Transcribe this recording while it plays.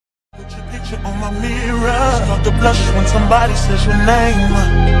picture on my mirror. Start to blush when somebody says your name.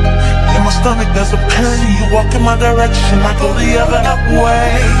 In my stomach there's a pain. You walk in my direction, I go the other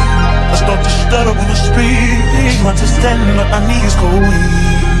way. I start to stutter when I speak. Trying to stand but my knees go weak.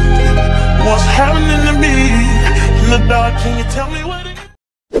 What's happening to me in the dark? Can you tell me what it is?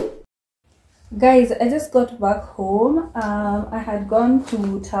 Guys, I just got back home. I had gone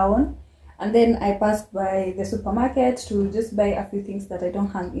to town and then I passed by the supermarket to just buy a few things that I don't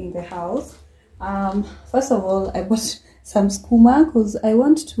hang in the house. First of all, I bought some skooma because I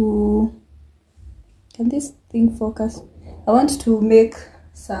want to... Can this thing focus? I want to make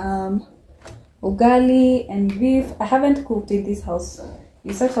some ugali and beef. I haven't cooked in this house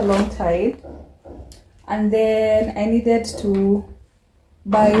in such a long time. And then I needed to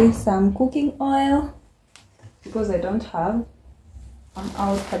buy some cooking oil because I don't have. I'm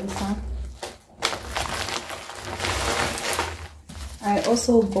out kabisa. I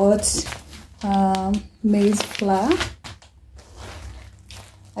also bought maize flour.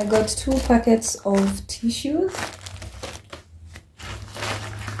 I got 2 packets of tissues,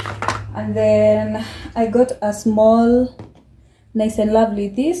 and then I got a small Nice and Lovely.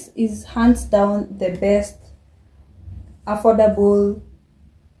 This is hands down the best affordable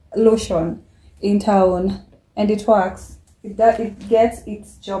lotion in town, and it works. It gets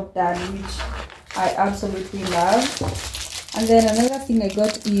its job done, which I absolutely love. And then another thing I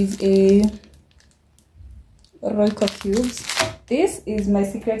got is a Royco cubes. This is my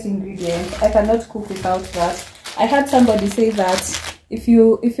secret ingredient. I cannot cook without that. I had somebody say that if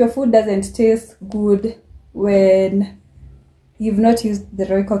your food doesn't taste good when you've not used the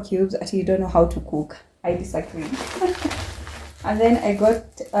Royco cubes, you don't know how to cook. I disagree. And then I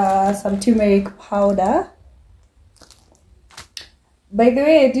got some turmeric powder. By the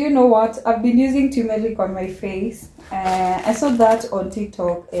way, do you know what? I've been using turmeric on my face. I saw that on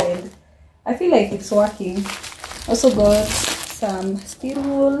TikTok and I feel like it's working. Also got some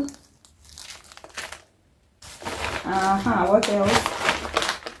Stool. What else?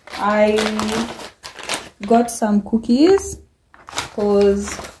 I got some cookies because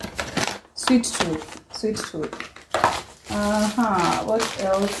sweet tooth. What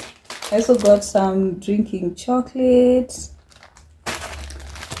else? I also got some drinking chocolates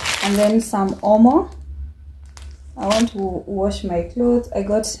and then some Omo. I want to wash my clothes. I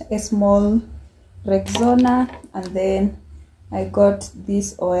got a small Rexona, and then I got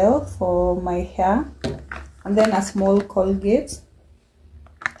this oil for my hair, and then a small Colgate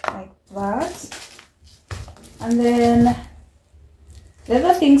like that. And then the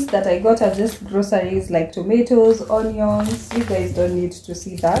other things that I got are just groceries like tomatoes, onions. You guys don't need to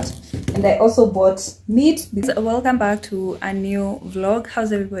see that. And I also bought meat. Welcome back to a new vlog.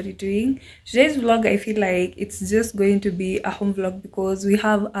 How's everybody doing? Today's vlog, I feel like it's just going to be a home vlog because we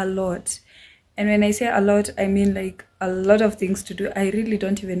have a lot. And when I say a lot, I mean like a lot of things to do. I really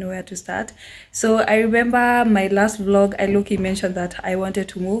don't even know where to start. So I remember my last vlog, I low-key mentioned that I wanted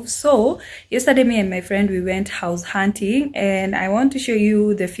to move. So yesterday, me and my friend, we went house hunting, and I want to show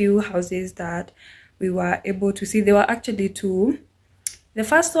you the few houses that we were able to see. There were actually 2. The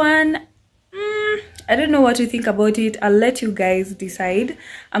first one, I don't know what to think about it. I'll let you guys decide.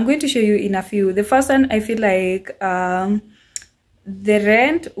 I'm going to show you in a few. The first one, I feel like the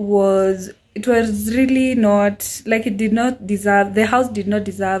rent was... It was really not, like, it did not deserve, the house did not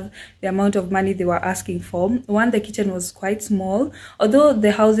deserve the amount of money they were asking for. One, the kitchen was quite small, although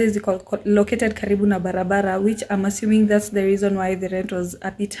the houses located karibu na barabara, which I'm assuming that's the reason why the rent was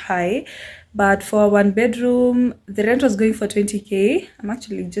a bit high. But for 1 bedroom, the rent was going for 20k. I'm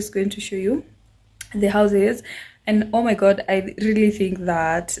actually just going to show you the houses. And oh my god, I really think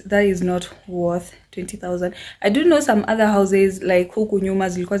that is not worth 20,000. I do know some other houses like huku nyuma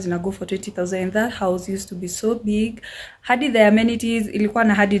zilikuwa zinago for 20,000. That house used to be so big. Hadi the amenities, ilikuwa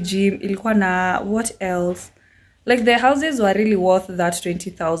na hadi gym, ilikuwa na what else? Like the houses were really worth that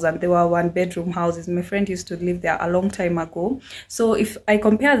 20,000. They were 1 bedroom houses. My friend used to live there a long time ago. So if I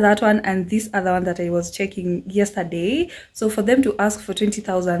compare that one and this other one that I was checking yesterday, so for them to ask for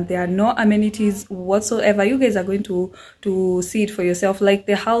 20,000, there are no amenities whatsoever. You guys are going to see it for yourself. Like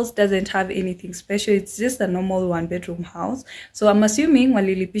the house doesn't have anything special. It's just a normal 1 bedroom house. So I'm assuming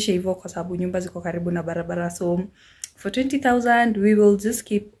walilipisha hivyo kwa sababu nyumba ziko karibu na barabara. So for 20,000, we will just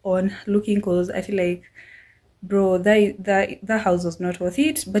keep on looking because I feel like, bro, that house was not worth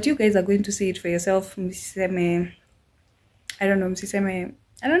it. But you guys are going to see it for yourself. I don't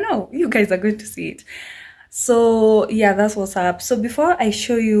know. You guys are going to see it. So yeah, that's what's up. So before I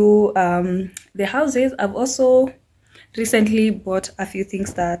show you the houses, I've also recently bought a few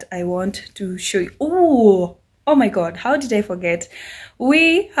things that I want to show you. Oh, oh my god, how did I forget?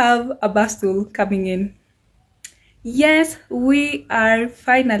 We have a bar stool coming in. Yes, we are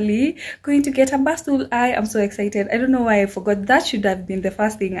finally going to get a bar stool. I am so excited. I don't know why I forgot. That should have been the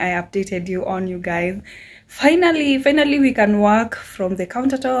first thing I updated you on, you guys. Finally we can work from the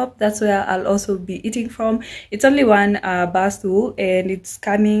countertop. That's where I'll also be eating from. It's only one bar stool and it's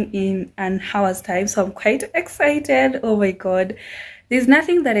coming in an hour's time, so I'm quite excited. Oh my god, there's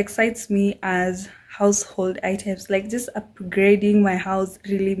nothing that excites me as household items. Like, just upgrading my house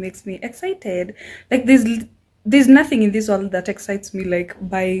really makes me excited. Like, there's nothing in this world that excites me like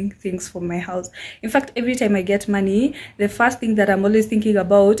buying things for my house. In fact, every time I get money, the first thing that I'm always thinking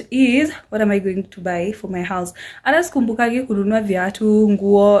about is what am I going to buy for my house. Alas kumbukagi kununua viatu,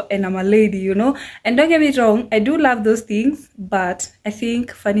 nguo, and I'm a lady, you know. And don't get me wrong, I do love those things, but I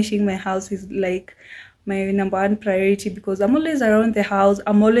think furnishing my house is like my number one priority, because I'm always around the house,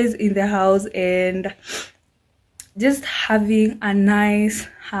 I'm always in the house, and just having a nice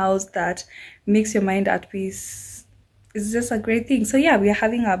house that makes your mind at peace is just a great thing. So yeah, we are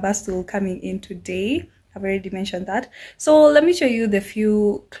having our bar stool coming in today. I've already mentioned that. So let me show you the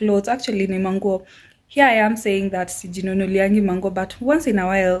few clothes. Actually, ni mango. Here I am saying that sijinonuliangi mango, but once in a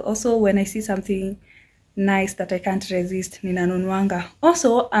while, also when I see something nice that I can't resist, ninanunuanga.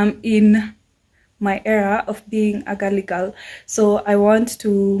 Also, I'm in my era of being a girly girl, so I want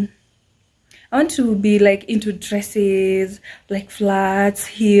to be like into dresses, like flats,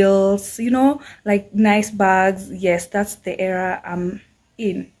 heels, you know, like nice bags. Yes, that's the era I'm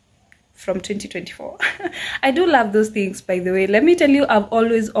in from 2024. I do love those things, by the way. Let me tell you, I've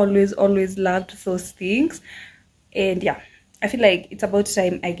always loved those things. And yeah, I feel like it's about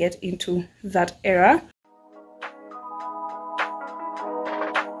time I get into that era.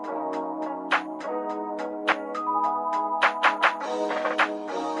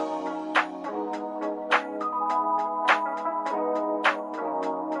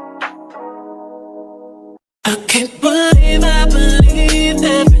 I can't believe I believed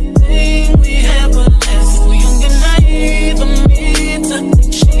everything we had, but less so young and naive of me to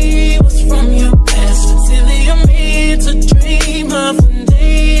think she was from your past. Silly of me to dream of one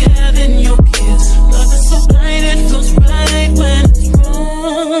day having your kiss. Love is so blind, it feels right when it's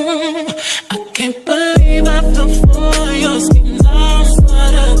wrong. I can't believe I fell for your schemes. I'm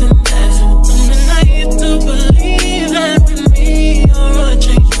smarter than that. I'm naive to believe that with me you're a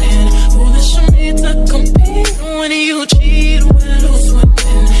changed man. Foolish of me to compete when you cheat, we're lose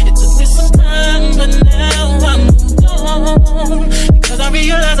women. It took me some time, but now I'm moved on, because I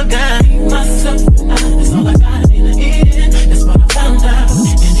realize I got myself and that's all I got in the end. That's what I found out,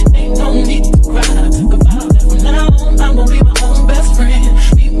 and it ain't no need to cry. I took a vow that from now on I'm gonna be my own best friend.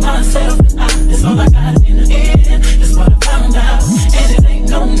 Be myself and that's all I got in the end. That's what I found out, and it ain't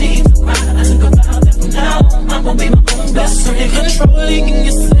no need to cry. I took a vow that from now on I'm gonna be my own best friend. Controlling, and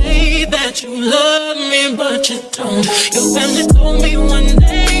you say that you love me, but you don't. Your family told me one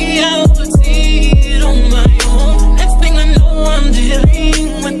day I would see it on my own. Next thing I know, I'm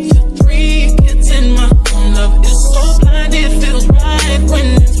dealing with your 3 kids in my own. Love is so blind, it feels right when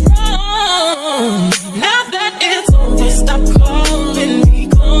it's wrong. Now that it's over, stop calling me,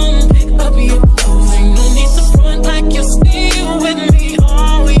 come pick up your clothes. Ain't no need to front like you're still with me.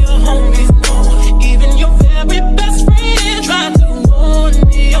 All your homies know, even your very best friend tried to warn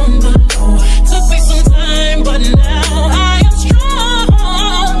me on the low. Took me some time, but now I am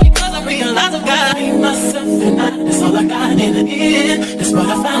strong, because I realize I got myself and that's all I got in the end. That's what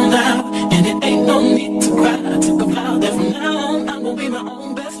I found out, and it ain't no need to cry. I took a vow that from now on I'm gonna be my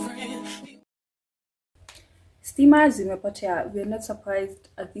own best friend. Stima zimepotea. We're not surprised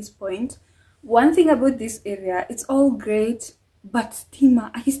at this point. One thing about this area, it's all great, but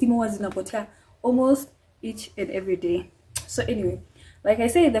stima was zinapotea almost each and every day. So anyway, like I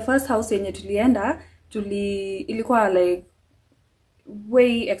said, the first house yenye tulienda ilikuwa like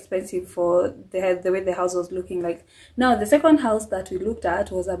way expensive for the way the house was looking like. Now the second house that we looked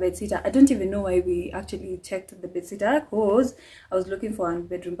at was a bedsitter. I don't even know why we actually checked the bedsitter, because I was looking for a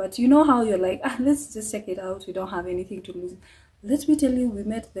bedroom. But you know how you're like, let's just check it out, we don't have anything to lose. Let me tell you, we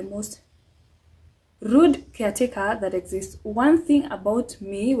met the most rude caretaker that exists. One thing about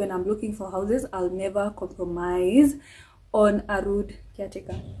me, when I'm looking for houses, I'll never compromise on a rude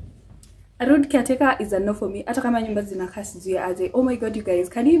caretaker. A rude caretaker is a no for me. Hata kama nyumba zinakaa sijui aje. Oh my god, you guys,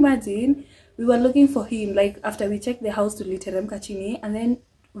 can you imagine? We were looking for him, like after we checked the house, tuliteremka chini, and then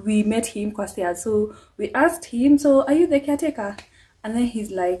we met him kwa stairs. So we asked him, so are you the caretaker? And then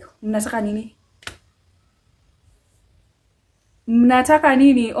he's like, mnataka nini? Mnataka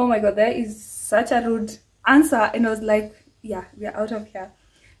nini? Oh my god, that is such a rude answer. And I was like, yeah, we're out of here.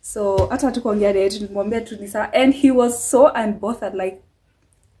 So hata hatukuongea naye, tulimwambia tu ni sawa, and he was so unbothered, like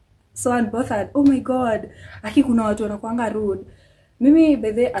so unbothered. Oh my god, aki kuna watu wanakuanga rude. Mimi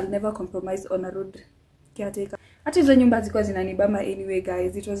by the I'll never compromise on a rude caretaker. Hata hizo nyumba zilikuwa zinanibamba anyway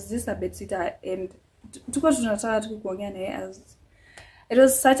guys. It was just a bed sitter, and tuko tunataka tu kuongea naye, as it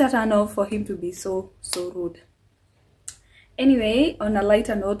was such a turn off for him to be so rude. Anyway, on a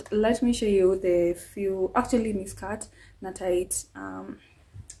lighter note, let me show you the few, actually ni skirt na tight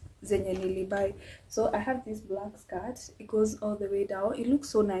zenye nilibuy. So I have this black skirt, it goes all the way down. It looks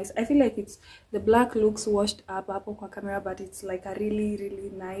so nice. I feel like it's, the black looks washed up hapo kwa camera, but it's like a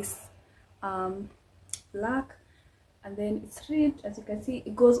really nice black. And then it's ripped, as you can see.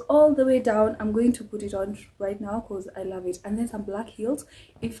 It goes all the way down. I'm going to put it on right now because I love it. And then some black heels.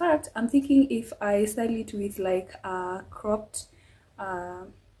 In fact, I'm thinking if I style it with like a cropped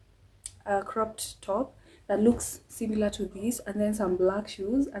top that looks similar to this, and then some black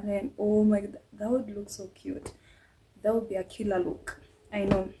shoes, and then oh my god, that would look so cute. That would be a killer look, I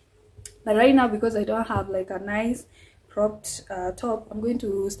know. But right now, because I don't have like a nice cropped top, I'm going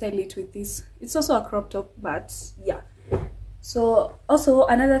to style it with this. It's also a crop top, but yeah. So also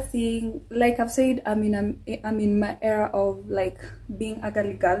another thing, like I've said, I'm in my era of like being a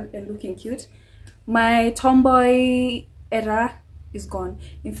girly girl and looking cute. My tomboy era is gone.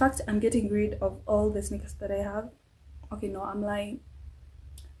 In fact, I'm getting rid of all the sneakers that I have. Okay, no, I'm lying.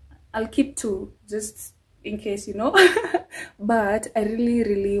 I'll keep 2 just in case, you know. But I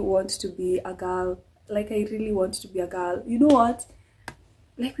really want to be a girl. Like I really want to be a girl. You know what?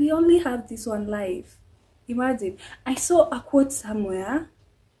 Like we only have this one life. Imagine, I saw a quote somewhere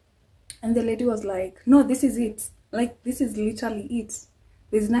and the lady was like, no, this is it. Like this is literally it.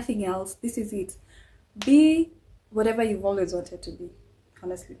 There's nothing else. This is it. Be whatever you've always wanted to be.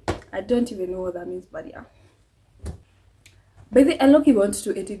 Honestly, I don't even know what that means, but yeah. By the way, I lucky want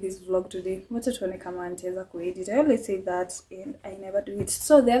to edit this vlog today. What's it when I come and tell you edit? I always say that and I never do it.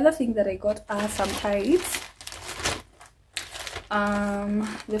 So the other thing that I got are some tights.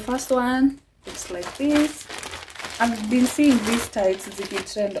 The first one, it's like this. I've been seeing these tights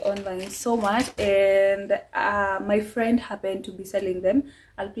trend online so much, and my friend happened to be selling them.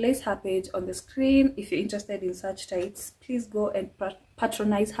 I'll place her page on the screen. If you're interested in such tights, please go and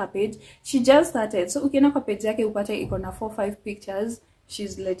patronize her page. She just started, so ukienda kwa page yake upate iko na 4-5 pictures.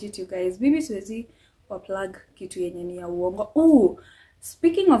 She's legit, you guys. Bibi siwezi wa plug kitu yenye ni ya uongo. Oh,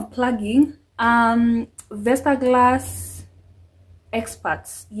 speaking of plugging, Vesta Glass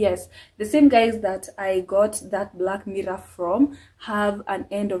experts, yes, the same guys that I got that black mirror from have an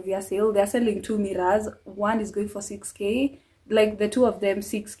end of year sale. They're selling 2 mirrors. One is going for 6k, like the 2 of them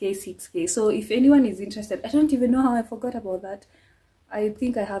 6k. So if anyone is interested, I don't even know how I forgot about that. I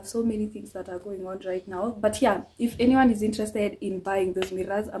think I have so many things that are going on right now, but yeah, if anyone is interested in buying those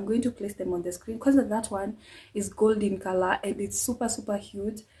mirrors, I'm going to place them on the screen because that one is gold in color and it's super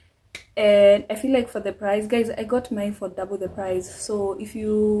huge. And I feel like for the price, guys, I got mine for double the price. So if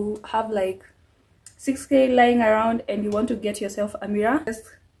you have like 6k lying around and you want to get yourself a mirror, just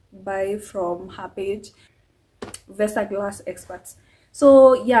buy from her page, Vesta Glass Experts.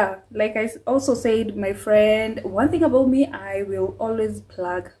 So yeah, like I also said, my friend, one thing about me, I will always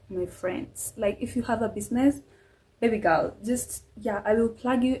plug my friends. Like if you have a business, baby girl, just yeah, I will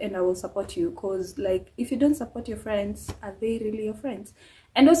plug you and I will support you, because like if you don't support your friends, are they really your friends?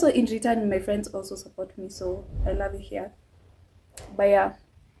 And also in return, my friends also support me, so I love it here. But yeah,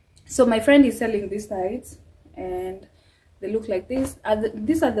 so my friend is selling these tights and they look like this.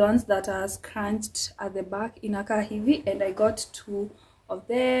 These are the ones that are scrunched at the back in a car heavy, and I got 2 of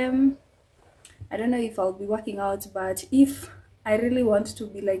them. I don't know if I'll be working out, but if I really want to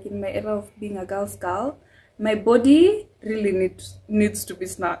be like in my era of being a girl's girl, my body really needs to be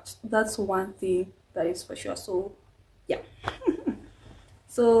snatched. That's one thing that is for sure. So yeah.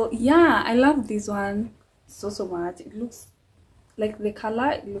 So yeah, I love this one so much. It looks like the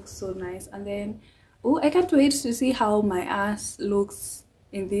color, it looks so nice. And then oh, I can't wait to see how my ass looks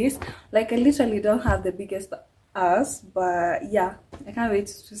in this. Like I literally don't have the biggest ass, but yeah, I can't wait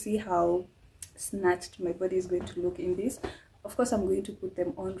to see how snatched my body is going to look in this. Of course, I'm going to put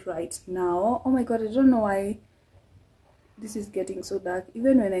them on right now. Oh my god, I don't know why this is getting so dark.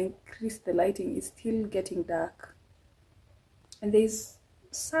 Even when I increase the lighting, it's still getting dark. And there's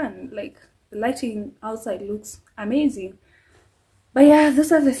sun, like the lighting outside looks amazing. But yeah,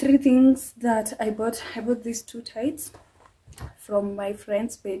 those are the 3 things that I bought. I bought these 2 tights from my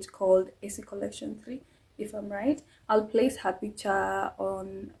friend's page called AC Collection 3, if I'm right. I'll place her picture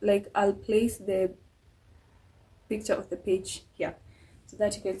on, like I'll place the picture of the page here so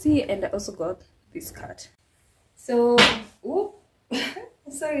that you can see. And I also got this card. So oh,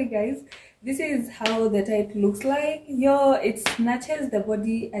 Sorry guys, this is how the tight looks like. Yo, it snatches the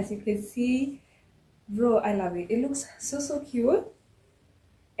body, as you can see. Bro, I love it. It looks so cute,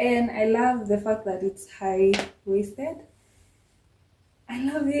 and I love the fact that it's high-waisted. I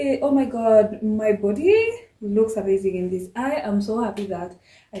love it. Oh my god, my body looks amazing in this. I am so happy that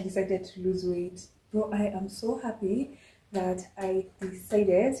I decided to lose weight. Bro, I am so happy that I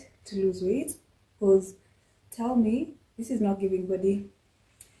decided to lose weight, because tell me this is not giving body.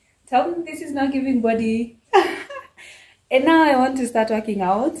 Tell me this is not giving body. And now I want to start working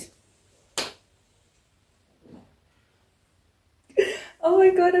out. Oh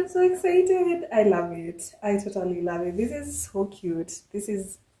my god, I'm so excited. I love it. I totally love it. This is so cute. This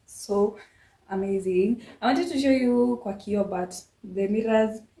is so amazing. I wanted to show you kwa kioo, but the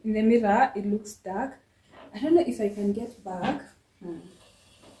mirrors, in the mirror it looks dark. I don't know if I can get back.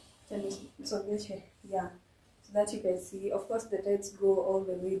 So yeah, so that you can see. Of course the tights go all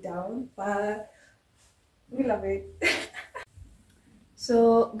the way down, but we love it.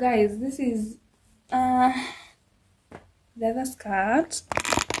 So guys, this is the other skirt.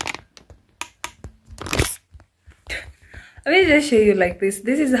 Let me just show you like this.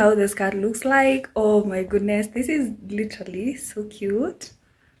 This is how the skirt looks like. Oh my goodness, this is literally so cute.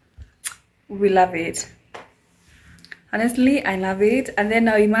 We love it. Honestly, I love it. And then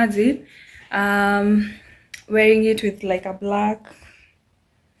now imagine wearing it with like a black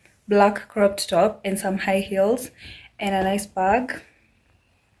cropped top and some high heels and a nice bag.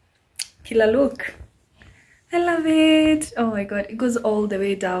 Killer look. I love it. Oh my god, it goes all the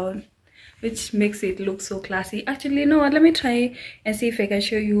way down, which makes it look so classy. Actually, you know what, let me try and see if I can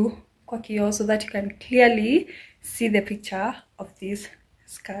show you kwa kioo so that you can clearly see the picture of this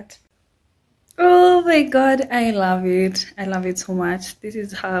skirt. Oh my god, I love it. I love it so much. This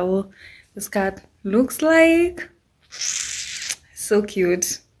is how the skirt looks like. So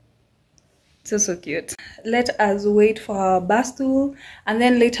cute. So cute. Let us wait for our bar stool, and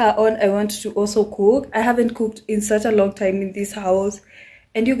then later on I want to also cook. I haven't cooked in such a long time in this house,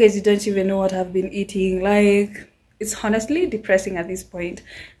 and you guys don't even know what I've been eating. Like, it's honestly depressing at this point.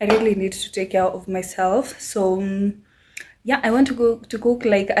 I really need to take care of myself. So yeah, I want to go to cook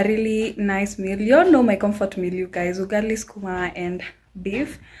like a really nice meal. You all know my comfort meal, you guys, ugali, skuma and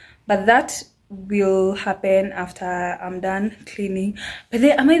beef, but that will happen after I'm done cleaning. But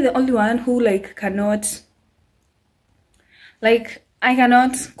then, am I the only one who like cannot, like, I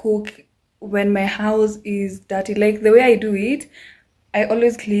cannot cook when my house is dirty? Like, the way I do it, I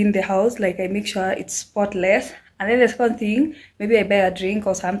always clean the house, like I make sure it's spotless, and then the second thing, maybe I buy a drink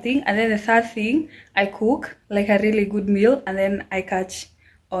or something, and then the third thing, I cook like a really good meal, and then I catch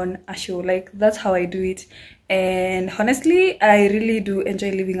on a show. Like, that's how I do it. And honestly, I really do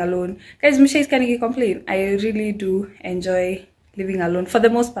enjoy living alone. Guys, Misha can you complain? I really do enjoy living alone for the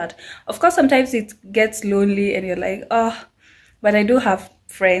most part. Of course, sometimes it gets lonely and you're like, oh, but I do have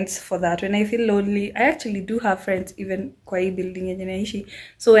friends for that. When I feel lonely, I actually do have friends, even kwa building and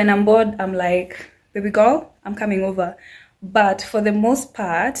so when I'm bored, I'm like, baby girl, I'm coming over. But for the most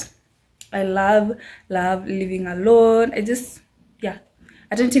part, I love living alone. Yeah,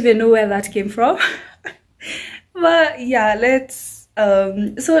 I don't even know where that came from. But yeah, let's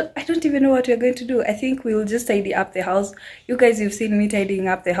so I don't even know what we're going to do. I think we'll just tidy up the house. You guys, you've seen me tidying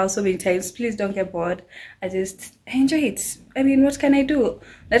up the house so many times. Please don't get bored. I enjoy it. I mean, what can I do?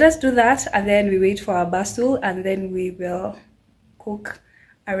 Let us do that, and then we wait for our bar stool, and then we will cook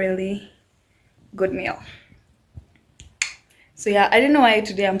a really good meal. So yeah, I don't know why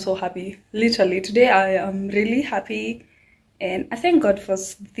today I'm so happy. Literally today I am really happy, and I thank God for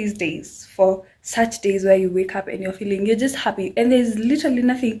these days, for such days where you wake up and you're just happy, and there's literally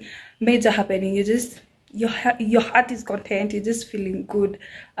nothing major happening. Your heart is content. You're just feeling good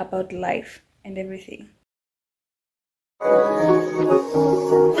about life and everything. I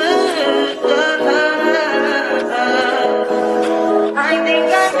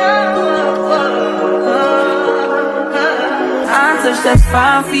think I know answers that's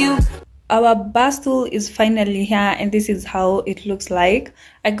fine for you. Our bar stool is finally here, and this is how it looks like.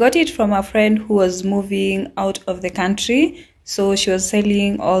 I got it from a friend who was moving out of the country, so she was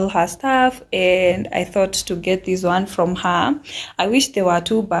selling all her stuff, and I thought to get this one from her. I wish there were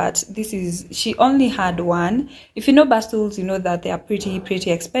two, but she only had one. If you know bar stools, you know that they are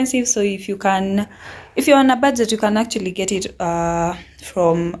pretty expensive. So if you're on a budget, you can actually get it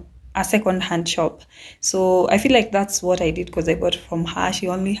from a second-hand shop. So I feel like that's what I did, because I bought from her. She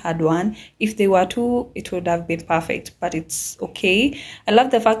only had one. If there were two, it would have been perfect, but it's okay. I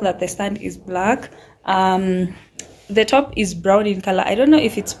love the fact that the stand is black. The top is brown in color. I don't know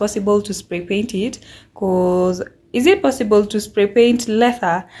if it's possible to spray paint it, because Is it possible to spray paint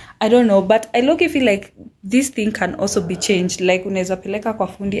leather? I don't know, but I look feel like this thing can also be changed. Like unaweza peleka kwa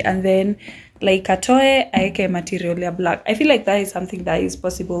fundi and then like atoe aeke material ya black. I feel like that is something that is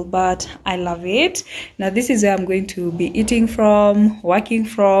possible, but I love it. Now this is where I'm going to be eating from, working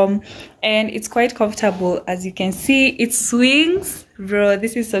from, and it's quite comfortable. As you can see, it swings. Bro,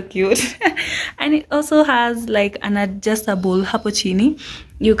 this is so cute. And it also has like an adjustable hapo chini.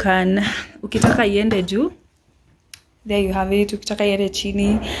 You can ukitaka iende juu. There you have it. Ukitaka iende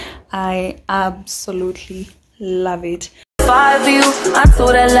chini. I absolutely love it. Five you, I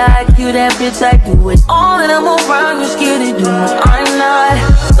told her like you, that bitch I do it all and I'm around, you scared to do it. I'm not,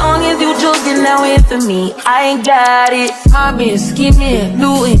 as long as you joking now in for me, I ain't got it. My bitch, keep me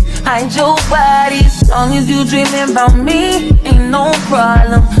do it, I ain't your body. As long as you dreaming about me, ain't no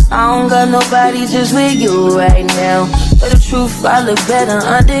problem. I don't got nobody just with you right now. But the truth, I look better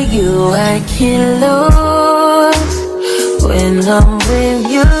under you. I can't lose when I'm with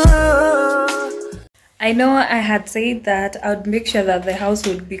you. I know I had said that I would make sure that the house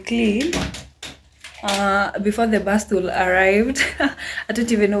would be clean before the bus stool arrived. I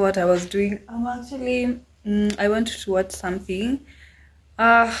don't even know what I was doing. I'm actually, I want to watch something.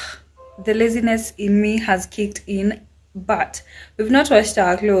 The laziness in me has kicked in, but we've not washed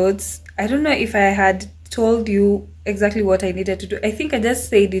our clothes. I don't know if I had told you exactly what I needed to do. I think I just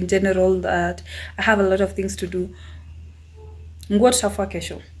said in general that I have a lot of things to do. Nguo tutafua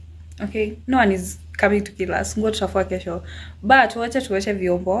kesho. Okay, no one is coming to kill us. Nguo tutafua kesho. But wacha tuoshe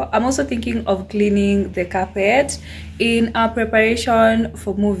vyombo. I'm also thinking of cleaning the carpet. In our preparation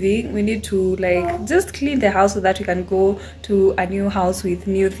for moving, we need to like just clean the house so that we can go to a new house with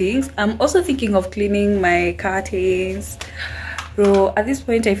new things. I'm also thinking of cleaning my curtains. Bro, at this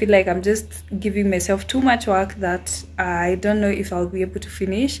point I feel like I'm just giving myself too much work that I don't know if I'll be able to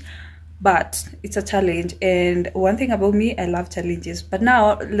finish. But it's a challenge, and one thing about me, I love challenges. But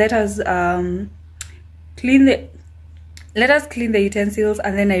now let us clean the utensils,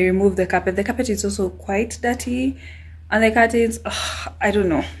 and then I remove the carpet. The carpet is also quite dirty, and the curtains, I don't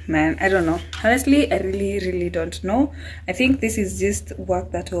know, man. I don't know. Honestly, I really don't know. I think this is just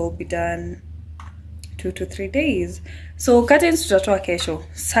work that will be done 2 to 3 days. So curtains tutatoa kesho.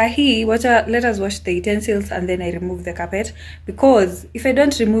 Sahi, let us wash the utensils and then I remove the carpet, because if I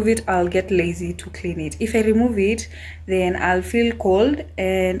don't remove it, I'll get lazy to clean it. If I remove it, then I'll feel cold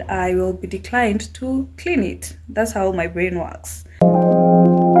and I will be declined to clean it. That's how my brain works.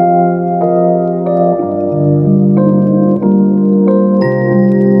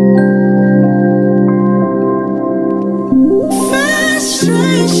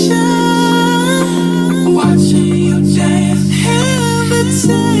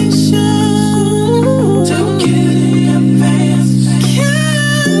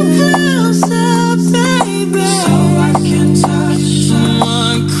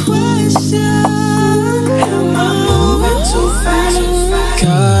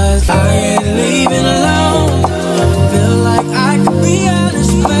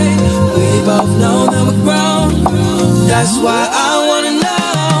 That's why I wanna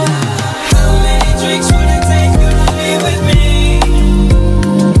know, how many drinks would it take you to leave with me?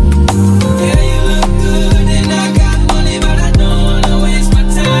 Yeah, you look good and I got money, but I don't wanna waste my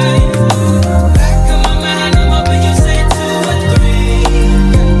time. Back of my mind, I'm hoping you say 2 or 3.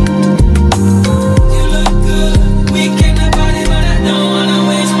 You look good, we came to party, but I don't wanna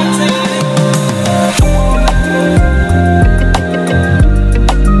waste my time.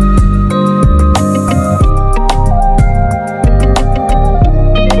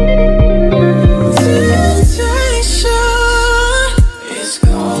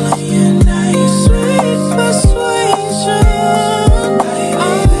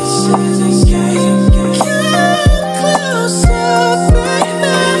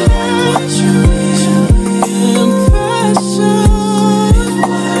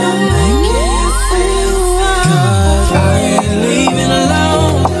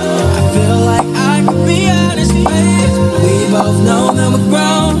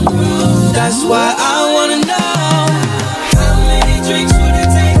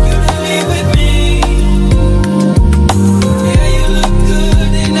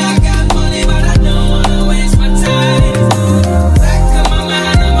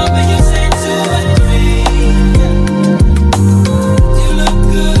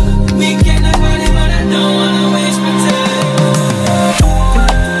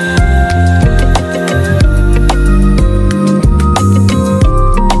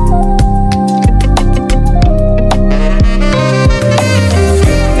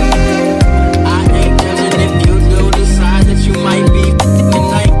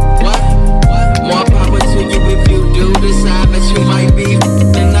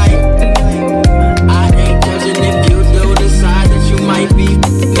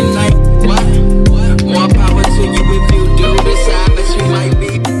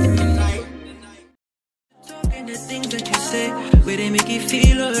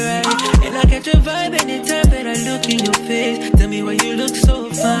 look so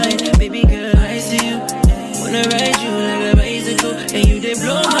fine. Baby girl, I see you. Wanna ride you like a bicycle. And you they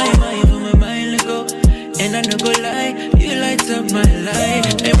blow my mind, for my mind let go. And I no go lie, you light up my life.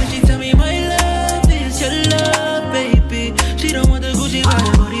 And when she tell me my love is your love, baby, she don't want the Gucci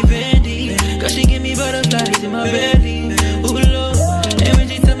body, body Fendi. Cause she give me butterflies in my belly. Ooh, Lord. And when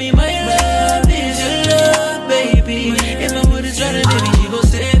she tell me my love is your love, baby, if my wood is running, baby, she gon'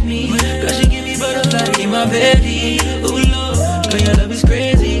 save me. Cause she give me butterflies in my belly. Ooh, Lord. Girl, your love is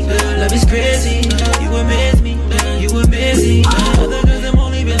crazy, girl, your love is crazy. You amaze me, you amaze me. Other girls, them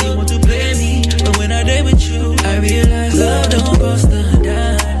only really want to play me. But when I date with you, I realize love don't cost a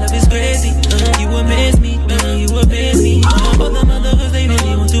dime. Love is crazy, you amaze me, you amaze me. All the other girls, they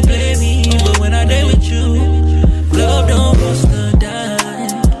really want to play me. But when I date with you, love don't cost a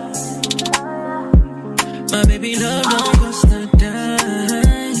dime. My baby, love don't cost a dime.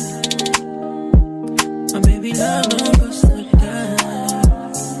 My baby, love don't cost a dime.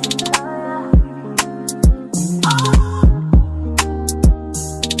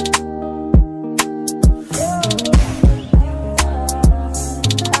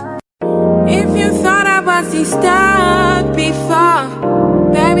 Stuck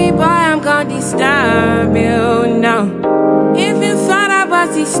before, baby boy, I'm gonna disturb you now. If you thought I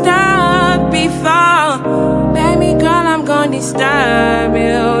was stuck before, baby girl, I'm gonna disturb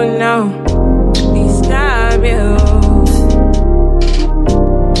you now. Disturb you.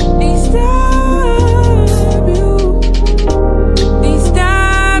 Disturb you.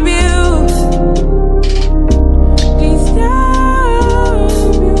 Disturb you. Disturb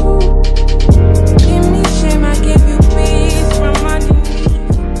you.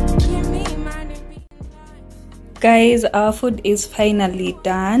 Guys, our food is finally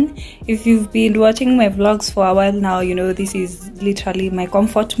done. If you've been watching my vlogs for a while now, you know this is literally my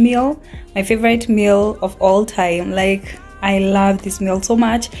comfort meal, my favorite meal of all time. Like, I love this meal so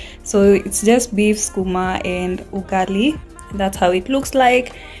much. So it's just beef, skuma and ugali. That's how it looks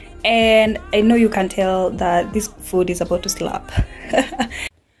like, and I know you can tell that this food is about to slap.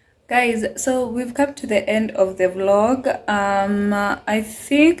 Guys, so we've come to the end of the vlog. I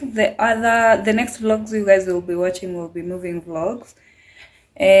think the next vlogs you guys will be watching will be moving vlogs.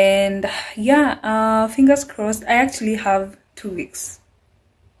 And yeah, fingers crossed. I actually have 2 weeks.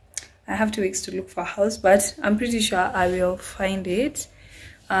 I have 2 weeks to look for a house, but I'm pretty sure I will find it.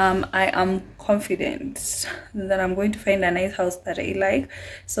 I am confident that I'm going to find a nice house that I like.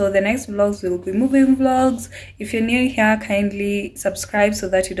 So the next vlogs will be moving vlogs. If you're new here, kindly subscribe so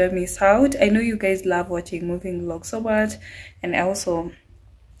that you don't miss out. I know you guys love watching moving vlogs so much, and I also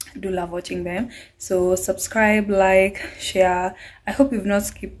do love watching them. So subscribe, like, share. I hope you've not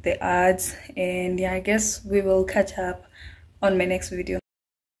skipped the ads, and yeah, I guess we will catch up on my next video.